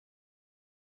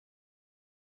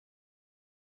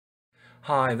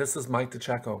Hi, this is Mike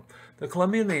DeCecco. The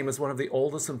Columbia name is one of the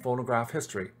oldest in phonograph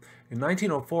history. In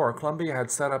 1904, Columbia had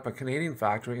set up a Canadian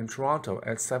factory in Toronto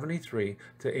at 73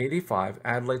 to 85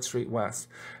 Adelaide Street West,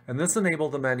 and this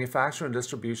enabled the manufacture and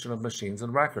distribution of machines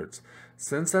and records.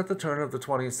 Since at the turn of the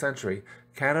 20th century,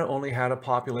 Canada only had a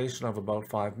population of about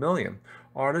 5 million,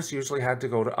 artists usually had to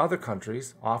go to other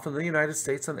countries, often the United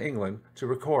States and England, to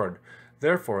record.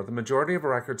 Therefore, the majority of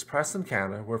records pressed in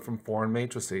Canada were from foreign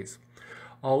matrices.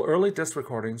 All early disc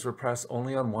recordings were pressed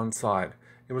only on one side.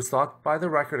 It was thought by the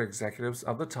record executives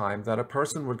of the time that a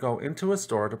person would go into a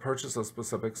store to purchase a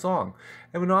specific song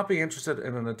and would not be interested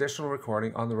in an additional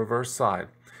recording on the reverse side.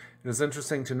 It is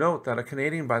interesting to note that a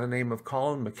Canadian by the name of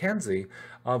Colin Mackenzie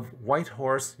of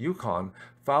Whitehorse, Yukon,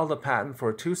 filed a patent for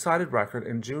a two-sided record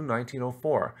in June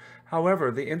 1904.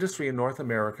 However, the industry in North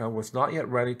America was not yet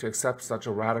ready to accept such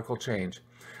a radical change.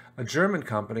 A German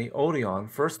company, Odeon,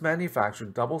 first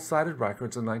manufactured double-sided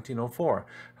records in 1904.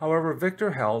 However,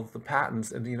 Victor held the patents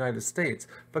in the United States,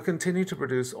 but continued to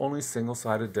produce only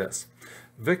single-sided discs.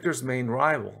 Victor's main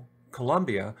rival,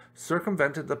 Columbia,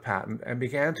 circumvented the patent and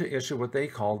began to issue what they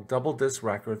called double-disc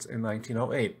records in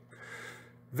 1908.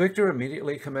 Victor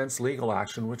immediately commenced legal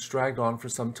action, which dragged on for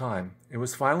some time. It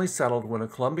was finally settled when a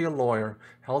Columbia lawyer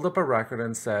held up a record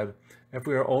and said, "If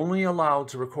we are only allowed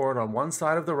to record on one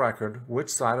side of the record, which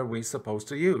side are we supposed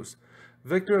to use?"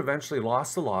 Victor eventually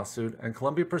lost the lawsuit, and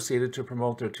Columbia proceeded to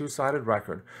promote their two-sided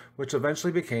record, which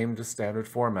eventually became the standard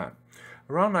format.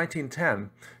 Around 1910,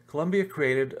 Columbia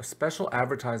created a special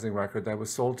advertising record that was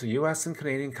sold to U.S. and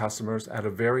Canadian customers at a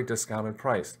very discounted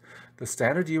price. The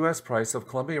standard U.S. price of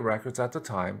Columbia records at the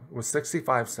time was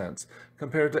 65 cents,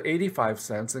 compared to 85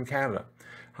 cents in Canada.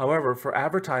 However, for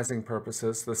advertising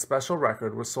purposes, the special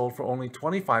record was sold for only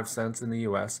 25 cents in the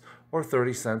U.S. or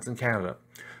 30 cents in Canada.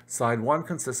 Side 1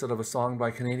 consisted of a song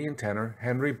by Canadian tenor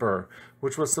Henry Burr,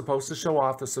 which was supposed to show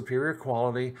off the superior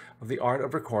quality of the art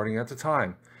of recording at the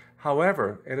time.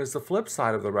 However, it is the flip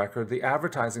side of the record, the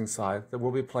advertising side, that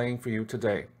we'll be playing for you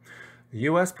today. The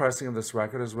U.S. pressing of this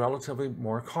record is relatively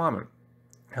more common.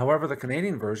 However, the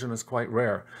Canadian version is quite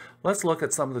rare. Let's look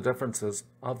at some of the differences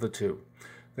of the two.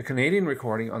 The Canadian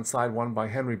recording on side 1 by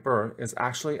Henry Burr is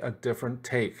actually a different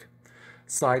take.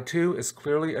 Side 2 is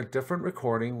clearly a different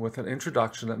recording with an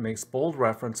introduction that makes bold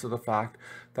reference to the fact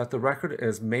that the record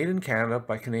is made in Canada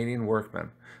by Canadian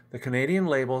workmen. The Canadian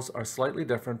labels are slightly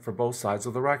different for both sides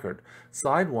of the record.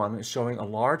 Side 1 is showing a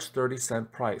large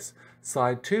 30-cent price.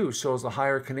 Side 2 shows the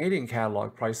higher Canadian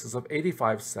catalog prices of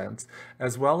 85 cents,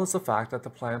 as well as the fact that the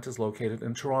plant is located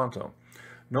in Toronto.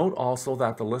 Note also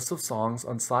that the list of songs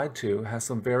on side 2 has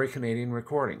some very Canadian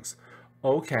recordings,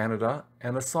 "O Canada"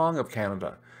 and "A Song of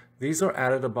Canada." These are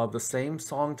added above the same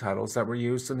song titles that were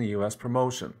used in the U.S.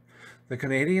 promotion. The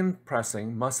Canadian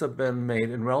pressing must have been made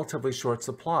in relatively short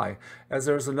supply, as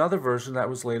there is another version that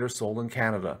was later sold in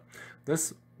Canada.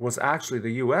 This was actually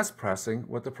the U.S. pressing,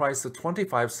 with the price of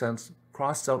 25 cents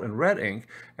crossed out in red ink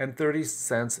and 30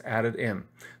 cents added in.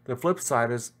 The flip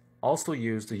side is also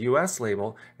used the U.S.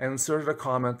 label and inserted a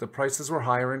comment that prices were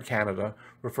higher in Canada,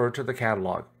 referred to the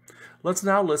catalog. Let's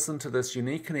now listen to this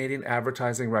unique Canadian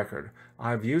advertising record.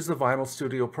 I've used the Vinyl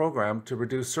Studio program to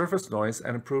reduce surface noise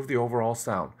and improve the overall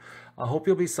sound. I hope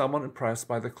you'll be somewhat impressed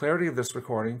by the clarity of this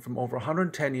recording from over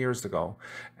 110 years ago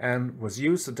and was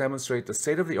used to demonstrate the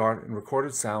state of the art in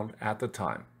recorded sound at the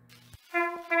time.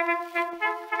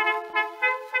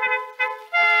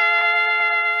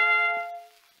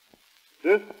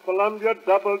 This Columbia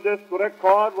double-disc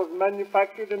record was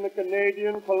manufactured in the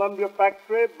Canadian Columbia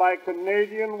factory by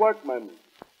Canadian workmen.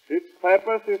 Its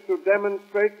purpose is to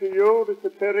demonstrate to you the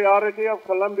superiority of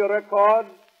Columbia records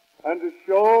and to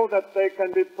show that they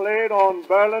can be played on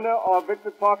Berliner or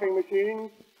Victor talking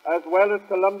machines as well as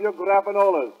Columbia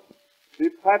graphanolas. The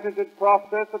patented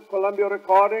process of Columbia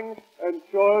recording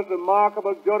ensures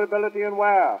remarkable durability and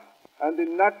wear, and the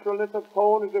naturalness of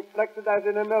tone is reflected as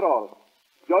in a mirror.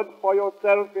 Judge for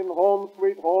yourself in Home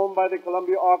Sweet Home by the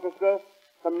Columbia Orchestra,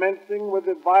 commencing with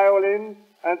the violin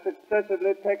and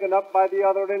successively taken up by the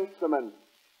other instruments.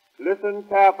 Listen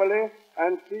carefully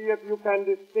and see if you can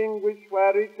distinguish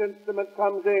where each instrument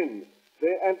comes in.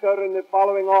 They enter in the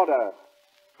following order: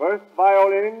 first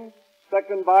violin,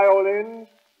 second violin,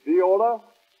 viola,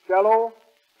 cello,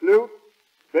 flute,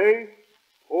 bass,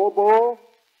 oboe,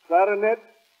 clarinet,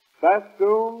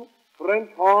 bassoon,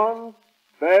 French horns,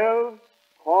 bells,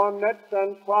 cornets,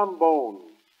 and trombones.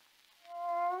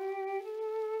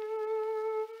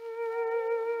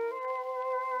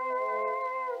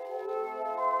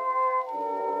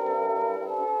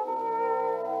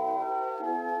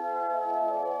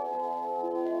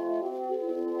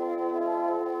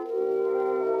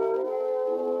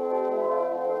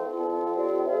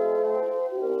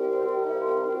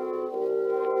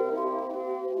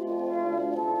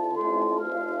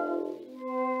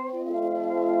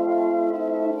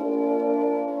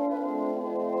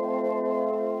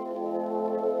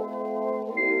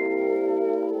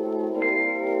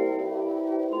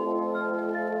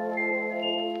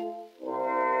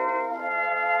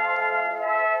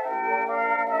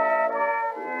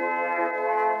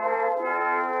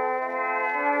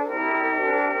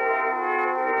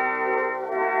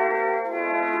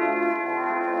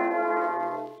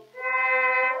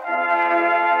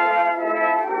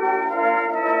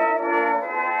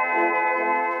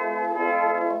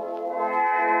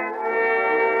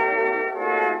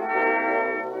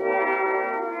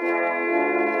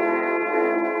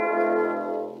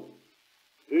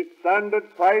 standard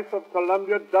price of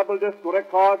Columbia double-disc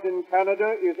records in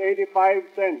Canada is 85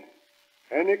 cents.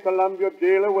 Any Columbia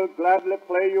dealer will gladly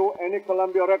play you any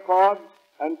Columbia record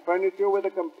and furnish you with a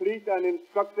complete and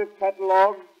instructive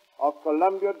catalog of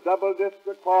Columbia double-disc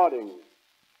recordings.